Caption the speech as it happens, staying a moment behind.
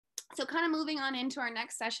So kind of moving on into our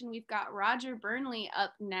next session, we've got Roger Burnley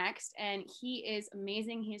up next, and he is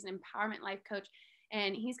amazing. He's an empowerment life coach,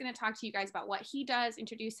 and he's going to talk to you guys about what he does,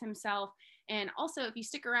 introduce himself, and also if you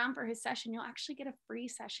stick around for his session, you'll actually get a free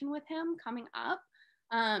session with him coming up.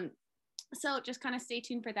 So just kind of stay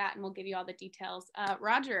tuned for that, and we'll give you all the details.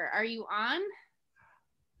 Roger, are you on?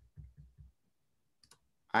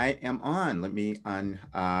 I am on. Let me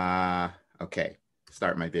okay,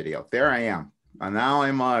 start my video. There I am. And now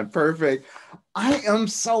I'm on. Perfect. I am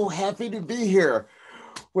so happy to be here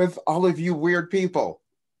with all of you weird people.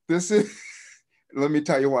 This is, let me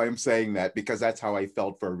tell you why I'm saying that, because that's how I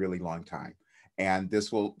felt for a really long time. And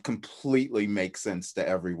this will completely make sense to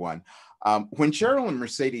everyone. When Cheryl and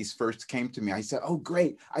Mercedes first came to me, I said, oh,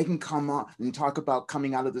 great, I can come on and talk about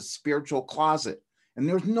coming out of the spiritual closet. And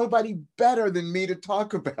there's nobody better than me to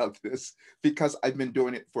talk about this because I've been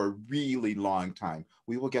doing it for a really long time.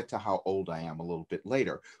 We will get to how old I am a little bit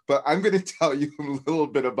later, but I'm going to tell you a little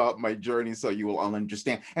bit about my journey so you will all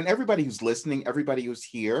understand. And everybody who's listening, everybody who's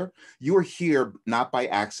here, you are here not by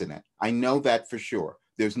accident. I know that for sure.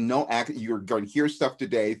 There's no you're going to hear stuff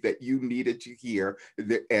today that you needed to hear.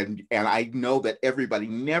 And I know that everybody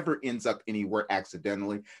never ends up anywhere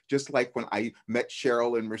accidentally. Just like when I met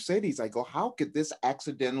Cheryl and Mercedes, I go, how could this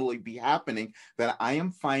accidentally be happening that I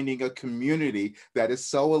am finding a community that is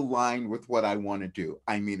so aligned with what I want to do?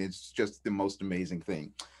 I mean, it's just the most amazing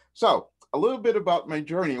thing. So a little bit about my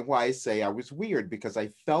journey and why I say I was weird, because I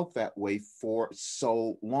felt that way for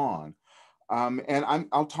so long. And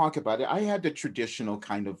I'll talk about it. I had the traditional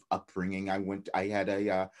kind of upbringing. I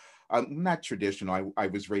had not traditional. I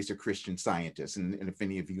was raised a Christian Scientist. And if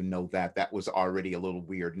any of you know that, that was already a little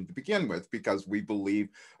weird to begin with, because we believe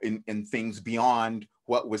in things beyond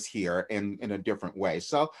what was here in a different way.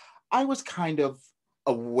 So I was kind of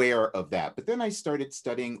aware of that. But then I started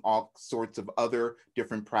studying all sorts of other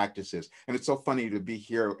different practices. And it's so funny to be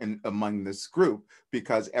here among this group,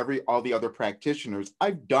 because all the other practitioners,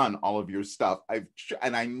 I've done all of your stuff.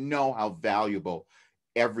 And I know how valuable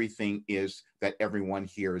everything is that everyone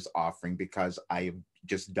here is offering, because I have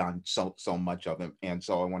just done so much of them. And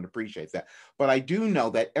so I want to appreciate that. But I do know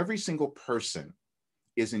that every single person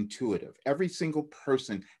is intuitive. Every single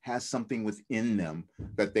person has something within them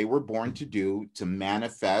that they were born to do, to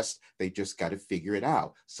manifest. They just got to figure it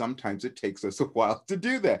out. Sometimes it takes us a while to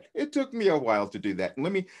do that. It took me a while to do that. And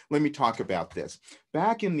let me talk about this.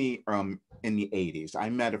 Back in the 80s, I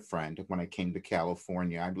met a friend when I came to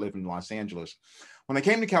California. I live in Los Angeles. When I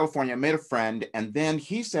came to California, I met a friend, and then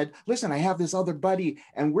he said, listen, I have this other buddy,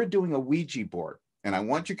 and we're doing a Ouija board. And I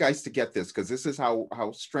want you guys to get this, because this is how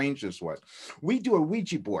strange this was. We do a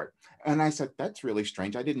Ouija board. And I said, that's really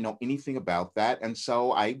strange. I didn't know anything about that. And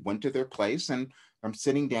so I went to their place, and I'm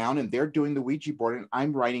sitting down, and they're doing the Ouija board, and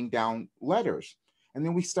I'm writing down letters. And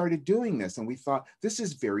then we started doing this, and we thought, this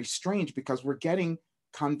is very strange, because we're getting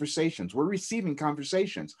conversations. We're receiving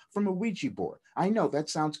conversations from a Ouija board. I know that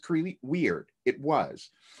sounds really weird. It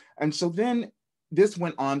was. And so then this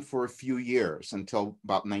went on for a few years until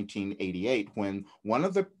about 1988, when one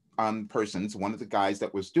of the one of the guys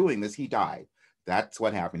that was doing this, he died. That's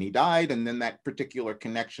what happened. He died, and then that particular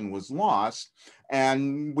connection was lost,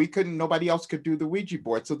 and nobody else could do the Ouija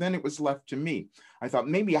board. So then it was left to me. I thought,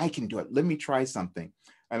 maybe I can do it. Let me try something.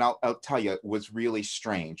 And I'll tell you, it was really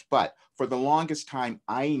strange. But for the longest time,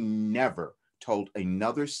 I never told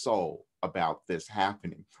another soul about this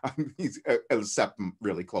happening, except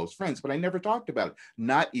really close friends, but I never talked about it,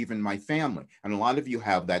 not even my family. And a lot of you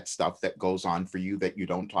have that stuff that goes on for you, that you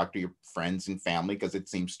don't talk to your friends and family because it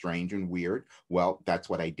seems strange and weird. Well, that's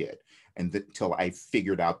what I did. And until I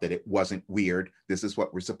figured out that it wasn't weird, this is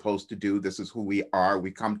what we're supposed to do. This is who we are.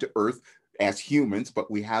 We come to Earth as humans,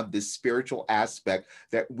 but we have this spiritual aspect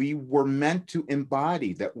that we were meant to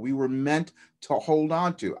embody, that we were meant to hold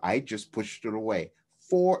on to. I just pushed it away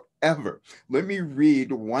forever. Let me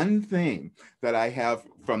read one thing that I have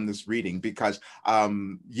from this reading, because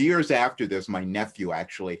years after this, my nephew,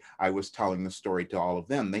 actually, I was telling the story to all of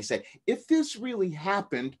them. They said, if this really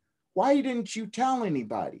happened, why didn't you tell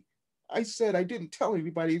anybody? I said, I didn't tell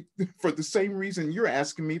anybody for the same reason you're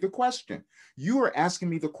asking me the question. You are asking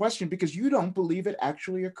me the question because you don't believe it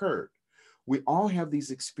actually occurred. We all have these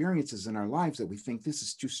experiences in our lives that we think, this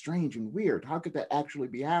is too strange and weird. How could that actually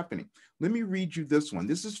be happening? Let me read you this one.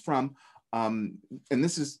 This is from, and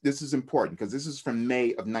this is important because this is from May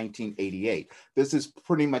of 1988. This is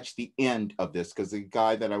pretty much the end of this, because the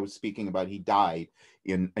guy that I was speaking about, he died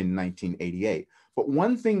in 1988. But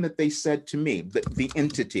one thing that they said to me, the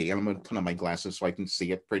entity, and I'm going to put on my glasses so I can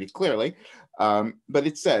see it pretty clearly, but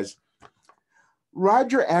it says,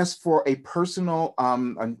 Roger asked for a personal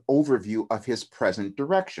an overview of his present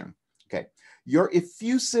direction. Okay. Your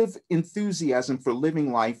effusive enthusiasm for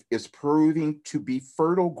living life is proving to be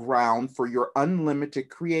fertile ground for your unlimited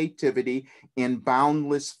creativity in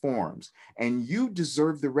boundless forms. And you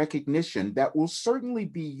deserve the recognition that will certainly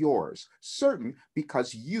be yours, certain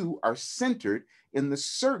because you are centered in the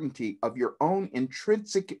certainty of your own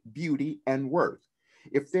intrinsic beauty and worth.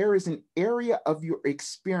 If there is an area of your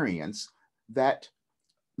experience that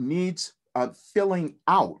needs filling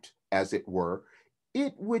out, as it were,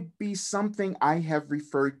 it would be something I have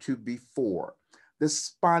referred to before: the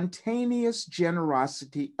spontaneous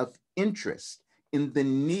generosity of interest in the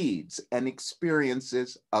needs and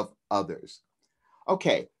experiences of others.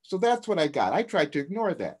 Okay, so that's what I got. I tried to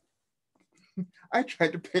ignore that. I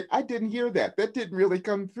didn't hear that. That didn't really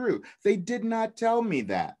come through. They did not tell me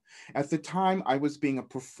that. At the time, I was being a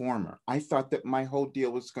performer. I thought that my whole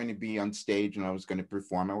deal was going to be on stage and I was going to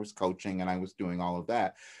perform. I was coaching and I was doing all of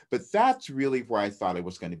that. But that's really where I thought I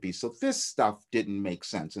was going to be. So this stuff didn't make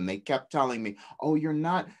sense. And they kept telling me, oh, you're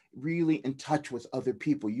not really in touch with other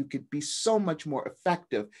people. You could be so much more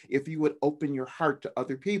effective if you would open your heart to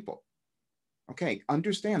other people. Okay,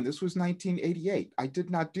 understand, this was 1988. I did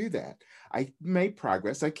not do that. I made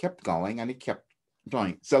progress. I kept going and I kept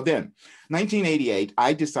going. So then, 1988,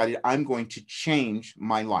 I decided I'm going to change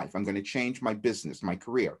my life. I'm going to change my business, my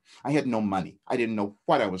career. I had no money. I didn't know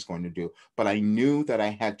what I was going to do, but I knew that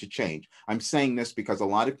I had to change. I'm saying this because a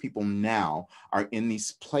lot of people now are in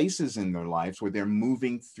these places in their lives where they're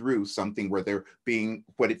moving through something where they're being,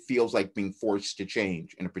 what it feels like being forced to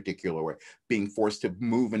change in a particular way, being forced to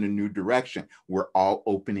move in a new direction. We're all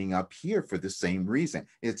opening up here for the same reason.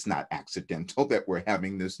 It's not accidental that we're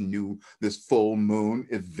having this full moon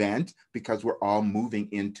event, because we're all moving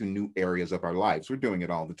into new areas of our lives. We're doing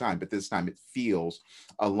it all the time, but this time it feels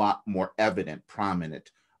a lot more evident,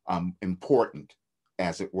 prominent, important,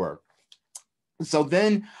 as it were. So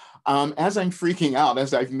then, as I'm freaking out,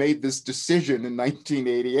 as I've made this decision in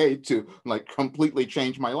 1988 to like completely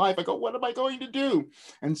change my life, I go, what am I going to do?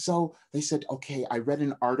 And so they said, okay, I read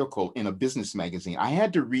an article in a business magazine. I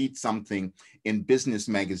had to read something in business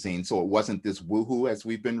magazine, so it wasn't this woohoo as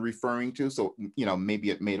we've been referring to. So, you know, maybe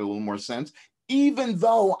it made a little more sense, even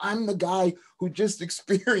though I'm the guy who just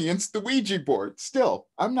experienced the Ouija board. Still,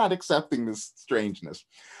 I'm not accepting this strangeness.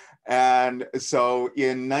 And so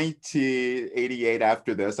in 1988,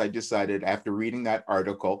 after this, I decided, after reading that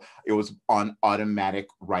article, it was on automatic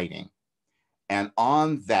writing. And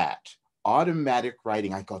on that automatic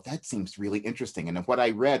writing, I go, that seems really interesting. And what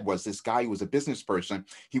I read was this guy who was a business person,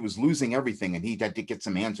 he was losing everything and he had to get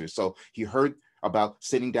some answers. So he heard about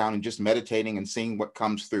sitting down and just meditating and seeing what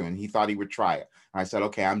comes through. And he thought he would try it. And I said,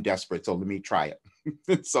 okay, I'm desperate, so let me try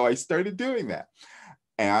it. So I started doing that.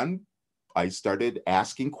 And I started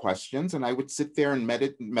asking questions, and I would sit there and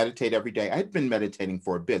meditate every day. I'd been meditating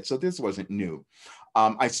for a bit, so this wasn't new.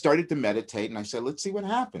 I started to meditate, and I said, let's see what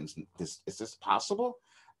happens. Is this possible?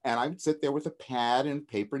 And I would sit there with a pad and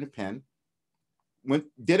paper and a pen.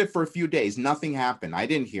 Did it for a few days. Nothing happened. I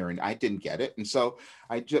didn't hear it. I didn't get it. And so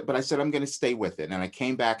but I said, I'm going to stay with it. And I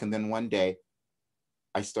came back, and then one day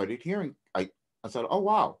I started hearing. I said, oh,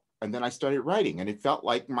 wow. And then I started writing, and it felt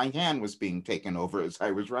like my hand was being taken over as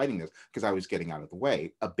I was writing this, because I was getting out of the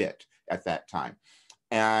way a bit at that time.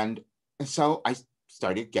 And so I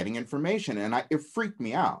started getting information, and it freaked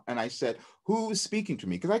me out. And I said, who is speaking to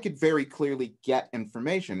me? Because I could very clearly get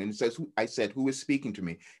information. And I said, who is speaking to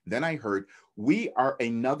me? Then I heard, we are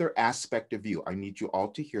another aspect of you. I need you all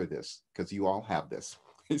to hear this, because you all have this.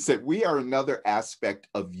 He said, we are another aspect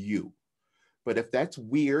of you. But if that's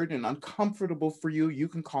weird and uncomfortable for you, you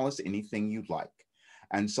can call us anything you'd like.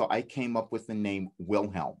 And so I came up with the name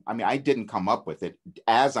Wilhelm. I mean, I didn't come up with it.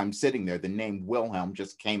 As I'm sitting there, the name Wilhelm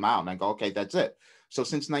just came out, and I go, okay, that's it. So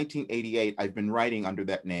since 1988, I've been writing under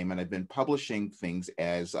that name, and I've been publishing things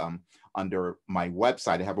as under my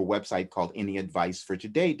website. I have a website called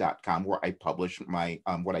anyadvicefortoday.com, where I publish my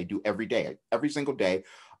what I do every day. Every single day,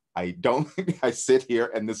 I sit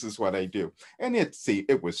here and this is what I do. And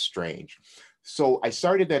it was strange. So I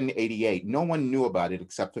started that in 88. No one knew about it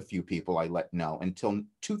except a few people I let know until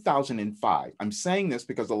 2005. I'm saying this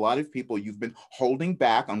because a lot of people, you've been holding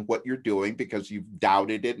back on what you're doing because you've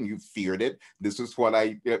doubted it and you've feared it. This is what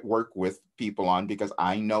I work with people on, because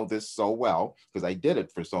I know this so well because I did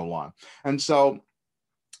it for so long. And so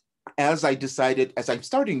as I'm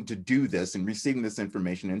starting to do this and receiving this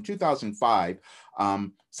information in 2005,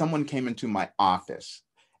 someone came into my office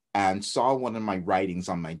and saw one of my writings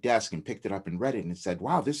on my desk and picked it up and read it and said,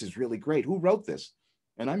 wow, this is really great. Who wrote this?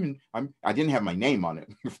 And I didn't have my name on it,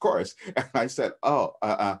 of course. And I said,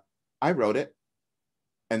 I wrote it.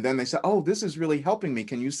 And then they said, oh, this is really helping me.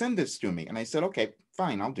 Can you send this to me? And I said, okay,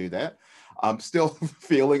 fine, I'll do that. I'm still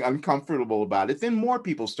feeling uncomfortable about it. Then more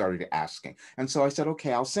people started asking. And so I said,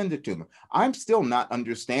 okay, I'll send it to them. I'm still not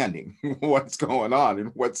understanding what's going on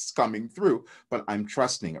and what's coming through, but I'm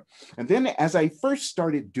trusting it. And then as I first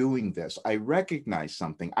started doing this, I recognized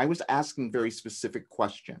something. I was asking very specific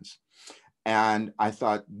questions. And I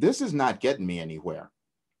thought, this is not getting me anywhere,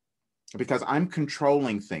 because I'm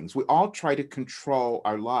controlling things. We all try to control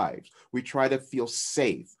our lives. We try to feel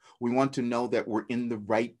safe. We want to know that we're in the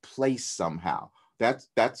right place somehow.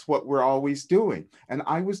 That's what we're always doing. And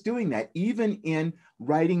I was doing that even in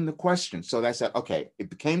writing the question. So I said, okay,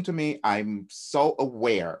 it came to me. I'm so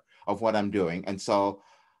aware of what I'm doing. And so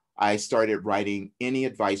I started writing any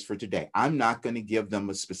advice for today. I'm not going to give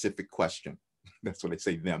them a specific question. That's what I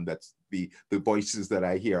say them. That's the voices that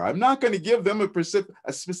I hear. I'm not going to give them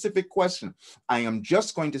a specific question. I am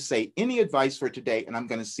just going to say any advice for today, and I'm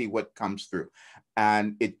going to see what comes through.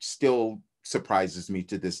 And it still surprises me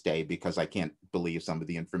to this day, because I can't believe some of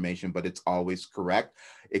the information, but it's always correct,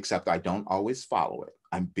 except I don't always follow it.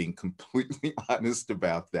 I'm being completely honest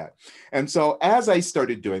about that. And so as I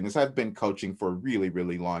started doing this, I've been coaching for a really,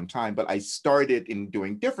 really long time, but I started in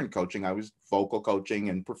doing different coaching. I was vocal coaching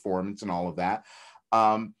and performance and all of that.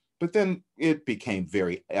 But then it became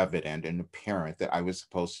very evident and apparent that I was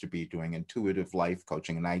supposed to be doing intuitive life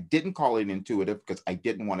coaching. And I didn't call it intuitive because I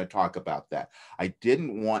didn't want to talk about that. I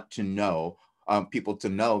didn't want to know people to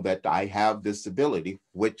know that I have this ability,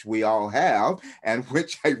 which we all have, and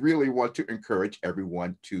which I really want to encourage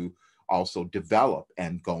everyone to also develop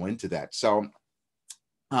and go into that. So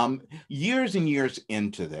years and years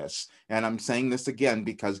into this, and I'm saying this again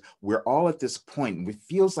because we're all at this point, and it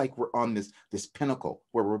feels like we're on this pinnacle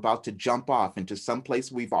where we're about to jump off into some place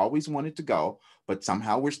we've always wanted to go, but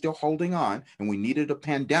somehow we're still holding on, and we needed a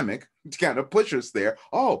pandemic to kind of push us there.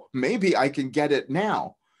 Oh, maybe I can get it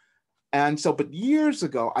now. And so, but years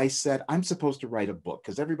ago, I said, I'm supposed to write a book,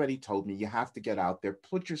 because everybody told me you have to get out there,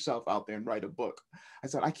 put yourself out there and write a book. I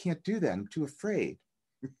said, I can't do that. I'm too afraid.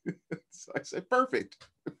 So I said, perfect.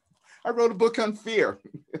 I wrote a book on fear,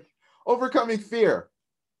 overcoming fear.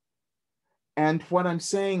 And what I'm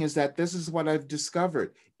saying is that this is what I've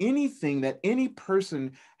discovered. Anything that any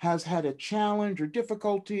person has had a challenge or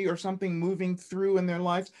difficulty or something moving through in their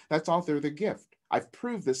lives, that's all through the gift. I've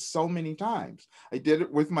proved this so many times. I did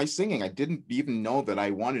it with my singing. I didn't even know that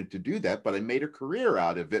I wanted to do that, but I made a career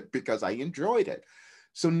out of it because I enjoyed it.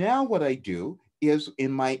 So now what I do is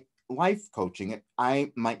in my life coaching,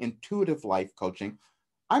 my intuitive life coaching,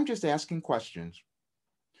 I'm just asking questions,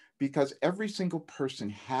 because every single person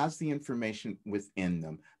has the information within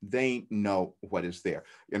them. They know what is there.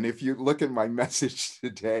 And if you look at my message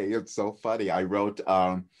today, it's so funny. I wrote,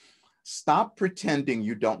 stop pretending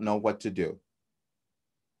you don't know what to do.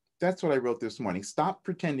 That's what I wrote this morning. Stop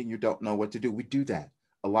pretending you don't know what to do. We do that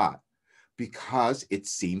a lot because it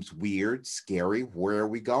seems weird, scary. Where are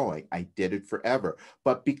we going? I did it forever.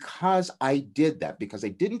 But because I did that, because I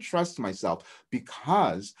didn't trust myself,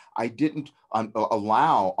 because I didn't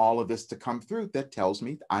allow all of this to come through, that tells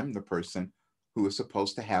me I'm the person who is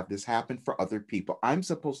supposed to have this happen for other people. I'm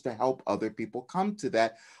supposed to help other people come to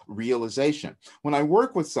that realization. When I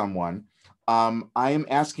work with someone, I am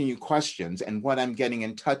asking you questions, and what I'm getting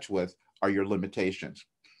in touch with are your limitations.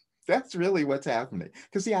 That's really what's happening.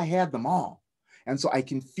 Because see, I had them all. And so I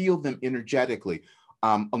can feel them energetically.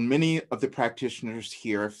 Many of the practitioners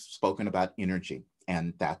here have spoken about energy.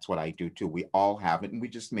 And that's what I do too. We all have it, and we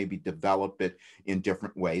just maybe develop it in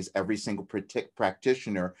different ways. Every single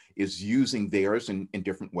practitioner is using theirs in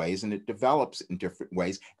different ways, and it develops in different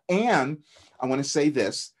ways. And I want to say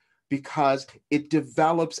this, because it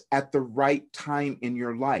develops at the right time in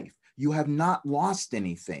your life. You have not lost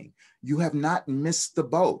anything. You have not missed the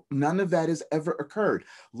boat. None of that has ever occurred.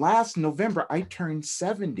 Last November, I turned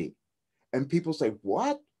 70. And people say,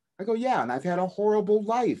 what? I go, yeah, and I've had a horrible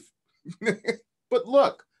life. But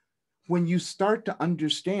look, when you start to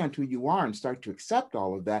understand who you are and start to accept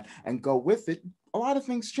all of that and go with it, a lot of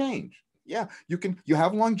things change. Yeah, you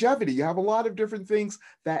have longevity. You have a lot of different things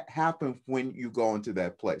that happen when you go into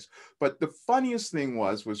that place. But the funniest thing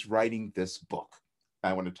was writing this book.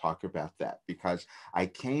 I want to talk about that because I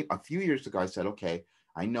came a few years ago. I said, okay,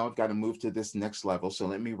 I know I've got to move to this next level. So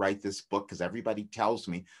let me write this book, because everybody tells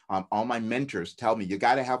me, all my mentors tell me, you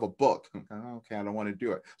got to have a book. Okay, I don't want to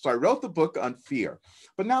do it. So I wrote the book on fear.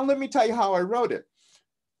 But now let me tell you how I wrote it.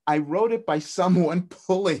 I wrote it by someone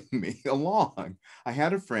pulling me along. I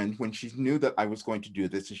had a friend, when she knew that I was going to do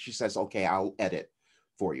this, and she says, okay, I'll edit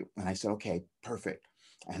for you. And I said, okay, perfect.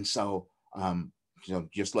 And so,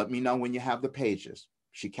 just let me know when you have the pages.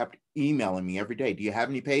 She kept emailing me every day. Do you have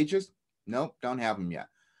any pages? Nope, don't have them yet.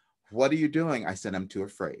 What are you doing? I said, I'm too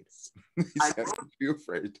afraid. He said, I'm too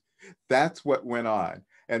afraid. That's what went on.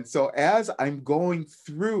 And so as I'm going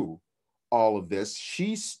through all of this,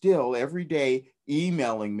 she's still every day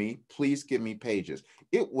emailing me, please give me pages.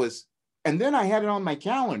 It was, and then I had it on my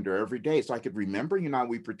calendar every day so I could remember. You know,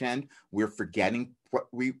 we pretend we're forgetting what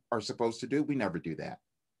we are supposed to do. We never do that.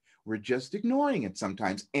 We're just ignoring it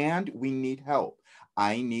sometimes, and we need help.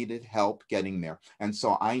 I needed help getting there. And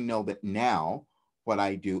so I know that now what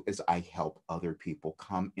I do is I help other people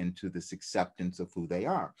come into this acceptance of who they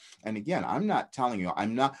are. And again, I'm not telling you,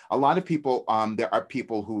 I'm not, a lot of people, there are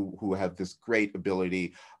people who have this great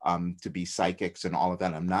ability to be psychics and all of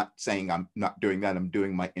that. I'm not saying I'm not doing that. I'm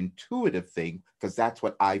doing my intuitive thing because that's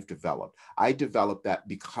what I've developed. I developed that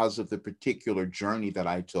because of the particular journey that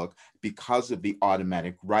I took, because of the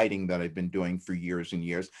automatic writing that I've been doing for years and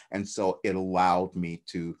years. And so it allowed me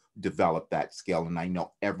to develop that skill. And I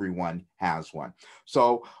know everyone has one.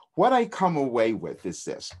 So what I come away with is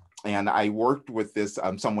this. And I worked with this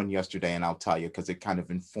someone yesterday, and I'll tell you because it kind of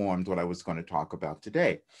informed what I was going to talk about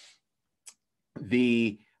today.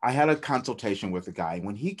 I had a consultation with a guy.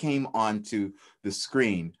 When he came onto the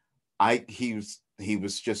screen, he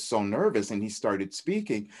was just so nervous, and he started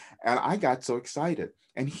speaking, and I got so excited.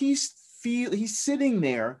 And he's sitting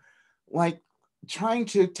there like trying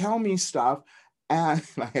to tell me stuff. And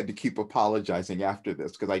I had to keep apologizing after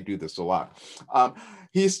this because I do this a lot.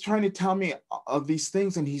 He's trying to tell me of these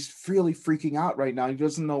things, and he's really freaking out right now. He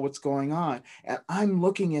doesn't know what's going on. And I'm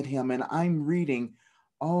looking at him and I'm reading,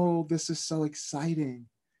 oh, this is so exciting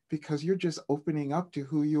because you're just opening up to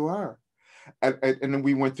who you are. And then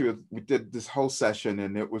we did this whole session,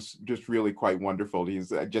 and it was just really quite wonderful.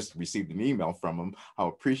 I just received an email from him, how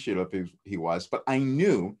appreciative he was. But I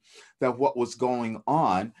knew that what was going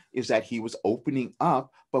on is that he was opening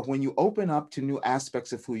up. But when you open up to new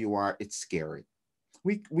aspects of who you are, it's scary.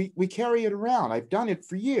 We carry it around. I've done it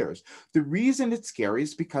for years. The reason it's scary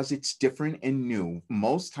is because it's different and new.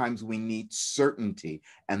 Most times we need certainty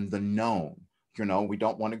and the known. You know, we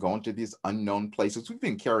don't want to go into these unknown places. We've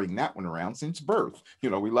been carrying that one around since birth. You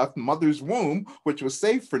know, we left mother's womb, which was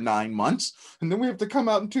safe for 9 months, and then we have to come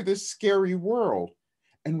out into this scary world.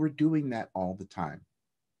 And we're doing that all the time.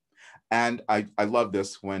 And I love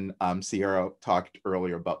this when Sierra talked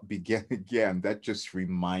earlier about begin again. That just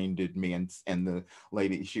reminded me, and the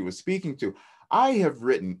lady she was speaking to. I have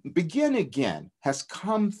written, begin again has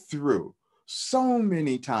come through so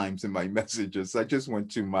many times in my messages. I just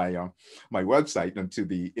went to my my website and to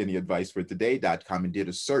the anyadvicefortoday.com and did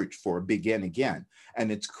a search for begin again.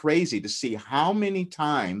 And it's crazy to see how many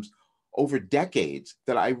times over decades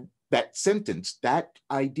that sentence, that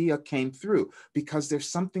idea came through, because there's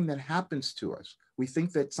something that happens to us. We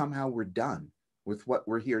think that somehow we're done with what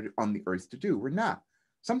we're here on the earth to do. We're not.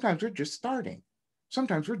 Sometimes we're just starting.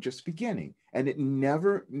 Sometimes we're just beginning, and it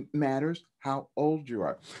never matters how old you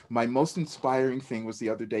are. My most inspiring thing was the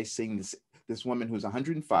other day seeing this woman who's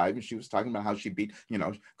 105, and she was talking about how she beat, you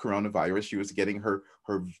know, coronavirus. She was getting her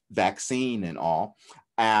vaccine and all.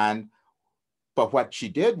 But what she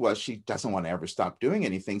did was she doesn't want to ever stop doing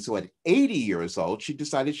anything. So at 80 years old, she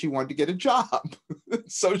decided she wanted to get a job.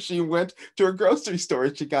 So she went to a grocery store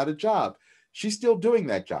and she got a job. She's still doing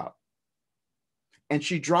that job. And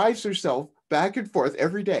she drives herself back and forth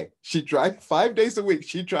every day. She drives 5 days a week.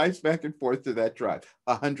 She drives back and forth to that drive,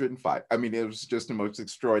 105. I mean, it was just the most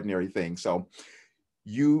extraordinary thing. So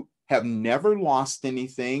you have never lost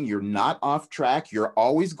anything. You're not off track. You're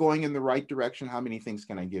always going in the right direction. How many things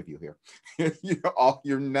can I give you here?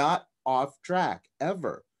 You're not off track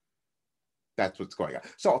ever. That's what's going on.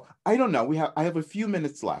 So I don't know. I have a few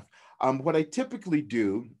minutes left. What I typically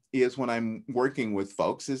do is when I'm working with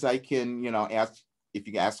folks is I can, you know, if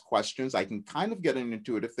you ask questions, I can kind of get an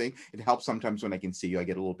intuitive thing. It helps sometimes when I can see you, I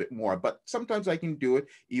get a little bit more, but sometimes I can do it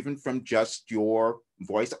even from just your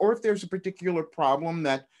voice, or if there's a particular problem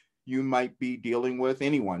that you might be dealing with,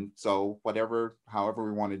 anyone. So however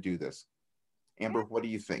we want to do this. Amber, what do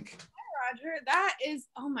you think? Roger, that is,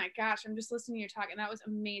 oh my gosh, I'm just listening to you talk, and that was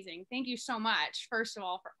amazing. Thank you so much, first of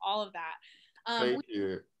all, for all of that. Thank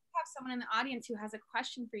you. Have someone in the audience who has a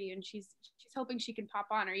question for you, and she's hoping she can pop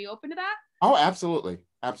on. Are you open to that? Oh, absolutely.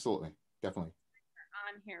 Absolutely. Definitely.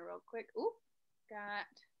 On here real quick. Ooh, got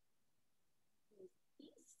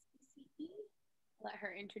let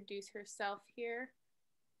her introduce herself here.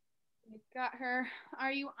 We've got her.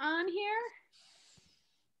 Are you on here?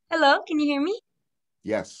 Hello, can you hear me?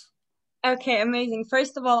 Yes. Okay, amazing.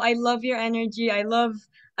 First of all, I love your energy. I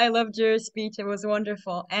loved your speech. It was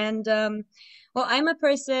wonderful. And well, I'm a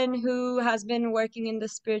person who has been working in the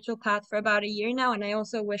spiritual path for about a year now, and I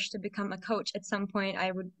also wish to become a coach at some point.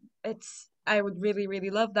 I would really, really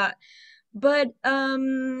love that. But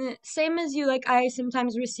same as you, like I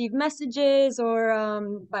sometimes receive messages or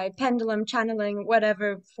by pendulum channeling,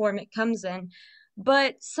 whatever form it comes in.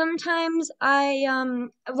 But sometimes I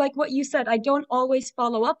like what you said, I don't always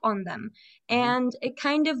follow up on them. Mhm. And it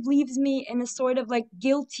kind of leaves me in a sort of like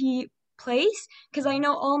guilty place because I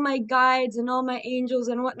know all my guides and all my angels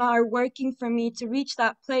and whatnot are working for me to reach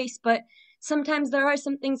that place. But sometimes there are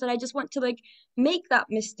some things that I just want to like make that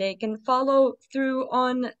mistake and follow through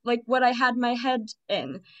on like what I had my head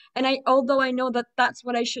in. And I, although I know that that's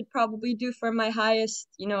what I should probably do for my highest,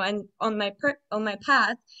 you know, and on on my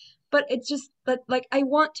path, but it's just that like I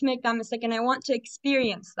want to make that mistake and I want to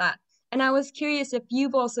experience that. And I was curious if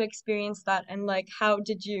you've also experienced that and like how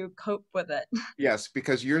did you cope with it? Yes,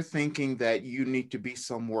 because you're thinking that you need to be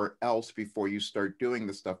somewhere else before you start doing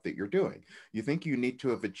the stuff that you're doing. You think you need to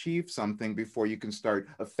have achieved something before you can start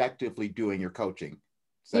effectively doing your coaching.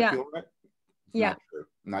 Does that Yeah, feel right? It's yeah, not true.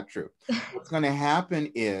 Not true. What's going to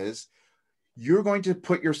happen is you're going to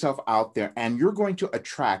put yourself out there and you're going to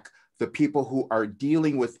attract the people who are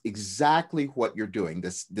dealing with exactly what you're doing,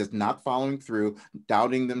 this not following through,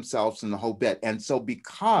 doubting themselves and the whole bit. And so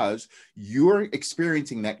because you're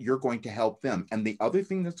experiencing that, you're going to help them. And the other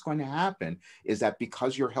thing that's going to happen is that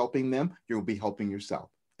because you're helping them, you'll be helping yourself.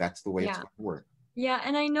 That's the way it's yeah. going to work. Yeah,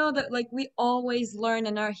 and I know that like we always learn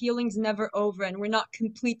and our healing's never over and we're not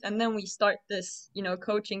complete and then we start this, you know,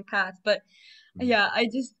 coaching path. But yeah,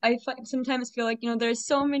 sometimes feel like, you know, there's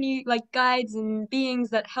so many like guides and beings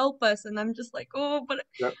that help us and I'm just like, oh, but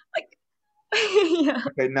Yep. like yeah.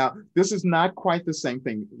 Okay, now this is not quite the same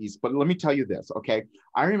thing, but let me tell you this. Okay,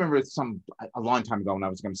 I remember a long time ago when I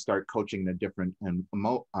was going to start coaching in a different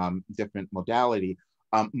modality.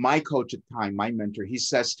 My coach at the time, my mentor, he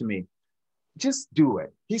says to me, "Just do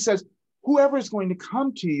it." He says, "Whoever is going to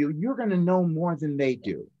come to you, you're going to know more than they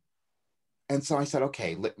do." And so I said,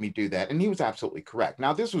 "Okay, let me do that." And he was absolutely correct.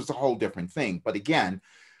 Now this was a whole different thing, but again,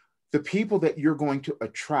 the people that you're going to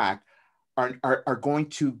attract are going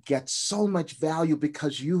to get so much value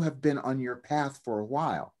because you have been on your path for a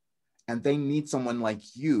while and they need someone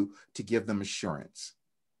like you to give them assurance.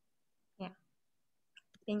 Yeah.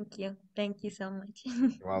 Thank you. Thank you so much. You're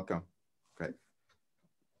welcome. Great.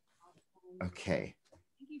 Okay.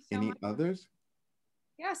 Thank you so Any much. others?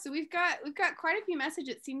 Yeah, so we've got quite a few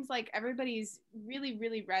messages. It seems like everybody's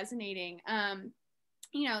really resonating.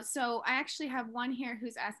 You know, so I actually have one here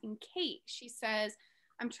who's asking Kate. She says,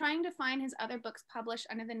 I'm trying to find his other books published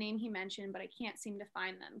under the name he mentioned, but I can't seem to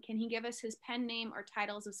find them. Can he give us his pen name or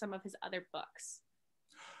titles of some of his other books?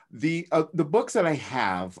 The books that I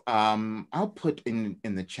have, I'll put in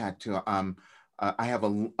the chat too. I have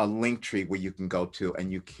a link tree where you can go to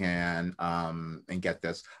and you can and get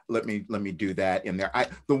this. Let me do that in there.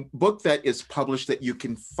 The book that is published that you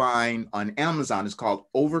can find on Amazon is called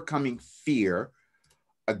Overcoming Fear: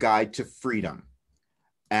 A Guide to Freedom.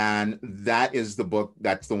 And that is the book,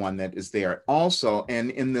 that's the one that is there. Also,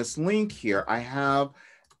 and in this link here, I have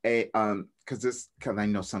a because I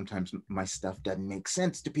know sometimes my stuff doesn't make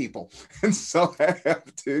sense to people. And so I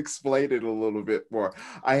have to explain it a little bit more.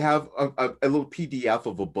 I have a little PDF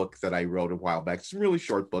of a book that I wrote a while back. It's a really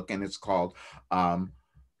short book, and it's called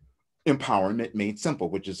Empowerment Made Simple,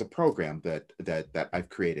 which is a program that I've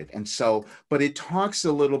created. And so, but it talks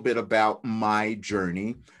a little bit about my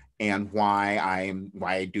journey and why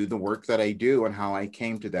I do the work that I do and how I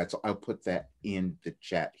came to that. So I'll put that in the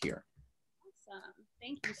chat here. Awesome.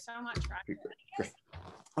 Thank you so much, Roger. Great.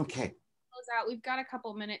 Okay. Close out. We've got a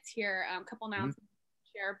couple minutes here, a couple announcements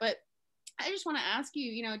to share, but I just want to ask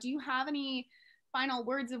you, you know, do you have any final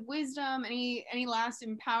words of wisdom, any last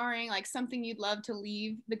empowering, like something you'd love to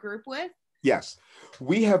leave the group with? Yes,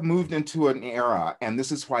 we have moved into an era, and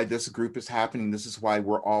this is why this group is happening. This is why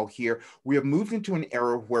we're all here. We have moved into an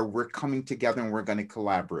era where we're coming together and we're going to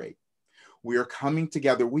collaborate. We are coming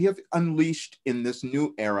together. We have unleashed in this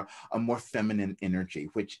new era a more feminine energy,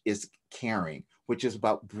 which is caring, which is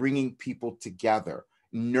about bringing people together,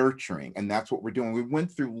 nurturing. And that's what we're doing. We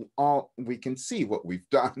went through we can see what we've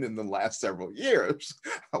done in the last several years.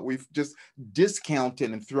 We've just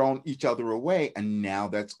discounted and thrown each other away. And now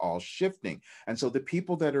that's all shifting. And so the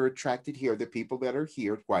people that are attracted here, the people that are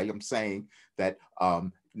here, why I'm saying that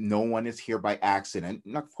no one is here by accident.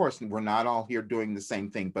 And of course, we're not all here doing the same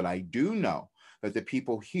thing, but I do know that the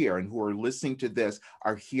people here and who are listening to this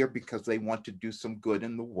are here because they want to do some good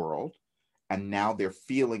in the world. And now they're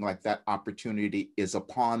feeling like that opportunity is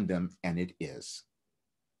upon them, and it is.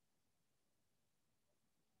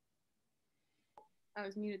 I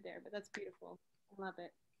was muted there, but that's beautiful. I love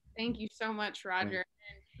it. Thank you so much, Roger.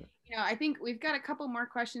 And, you know, I think we've got a couple more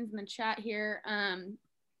questions in the chat here.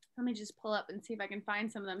 Let me just pull up and see if I can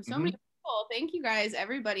find some of them. So many people. Thank you guys,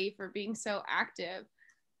 everybody, for being so active.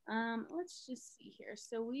 Let's just see here.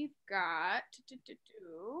 So we've got,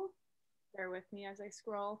 bear with me as I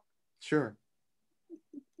scroll. Sure.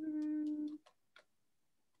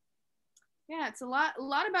 Yeah, it's a lot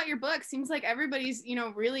about your book. Seems like everybody's,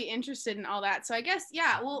 really interested in all that. So I guess,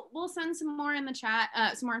 yeah, we'll send some more in the chat,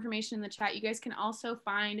 some more information in the chat. You guys can also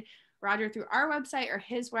find Roger through our website or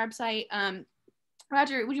his website.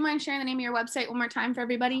 Roger, would you mind sharing the name of your website one more time for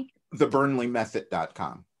everybody?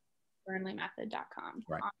 TheBurnleyMethod.com. Burnleymethod.com.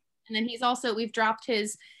 Right. And then we've dropped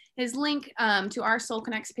his link to our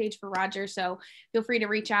SoulConX page for Roger. So feel free to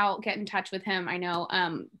reach out, get in touch with him. I know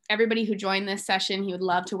everybody who joined this session, he would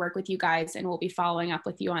love to work with you guys, and we'll be following up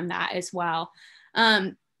with you on that as well.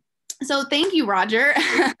 So thank you, Roger.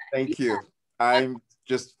 Thank you. I'm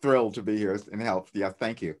just thrilled to be here and help. Yeah,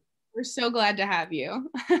 thank you. We're so glad to have you.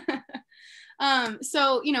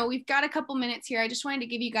 So, we've got a couple minutes here. I just wanted to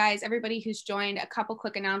give you guys, everybody who's joined, a couple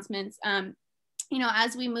quick announcements.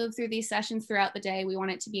 As we move through these sessions throughout the day, we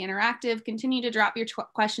want it to be interactive. Continue to drop your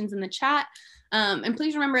questions in the chat. And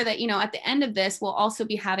please remember that, at the end of this, we'll also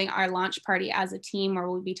be having our launch party as a team, where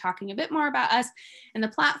we'll be talking a bit more about us and the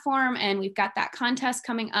platform. And we've got that contest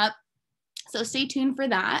coming up. So stay tuned for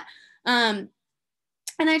that.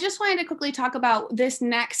 And I just wanted to quickly talk about this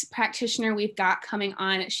next practitioner we've got coming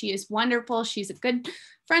on. She is wonderful. She's a good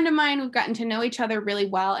friend of mine. We've gotten to know each other really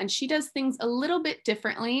well, and she does things a little bit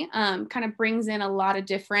differently, kind of brings in a lot of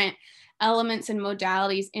different elements and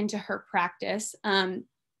modalities into her practice.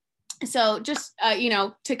 So just,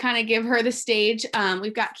 to kind of give her the stage,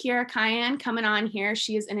 we've got Kiera Cayenne coming on here.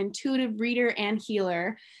 She is an intuitive reader and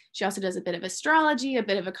healer. She also does a bit of astrology, a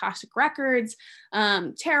bit of Akashic records,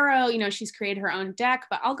 tarot. She's created her own deck,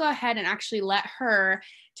 but I'll go ahead and actually let her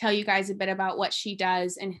tell you guys a bit about what she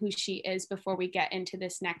does and who she is before we get into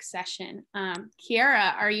this next session.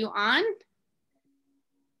 Kiera, are you on?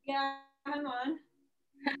 Yeah, I'm on.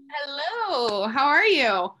 Hello, how are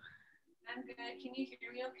you? I'm good. Can you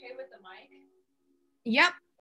hear me okay with the mic? Yep.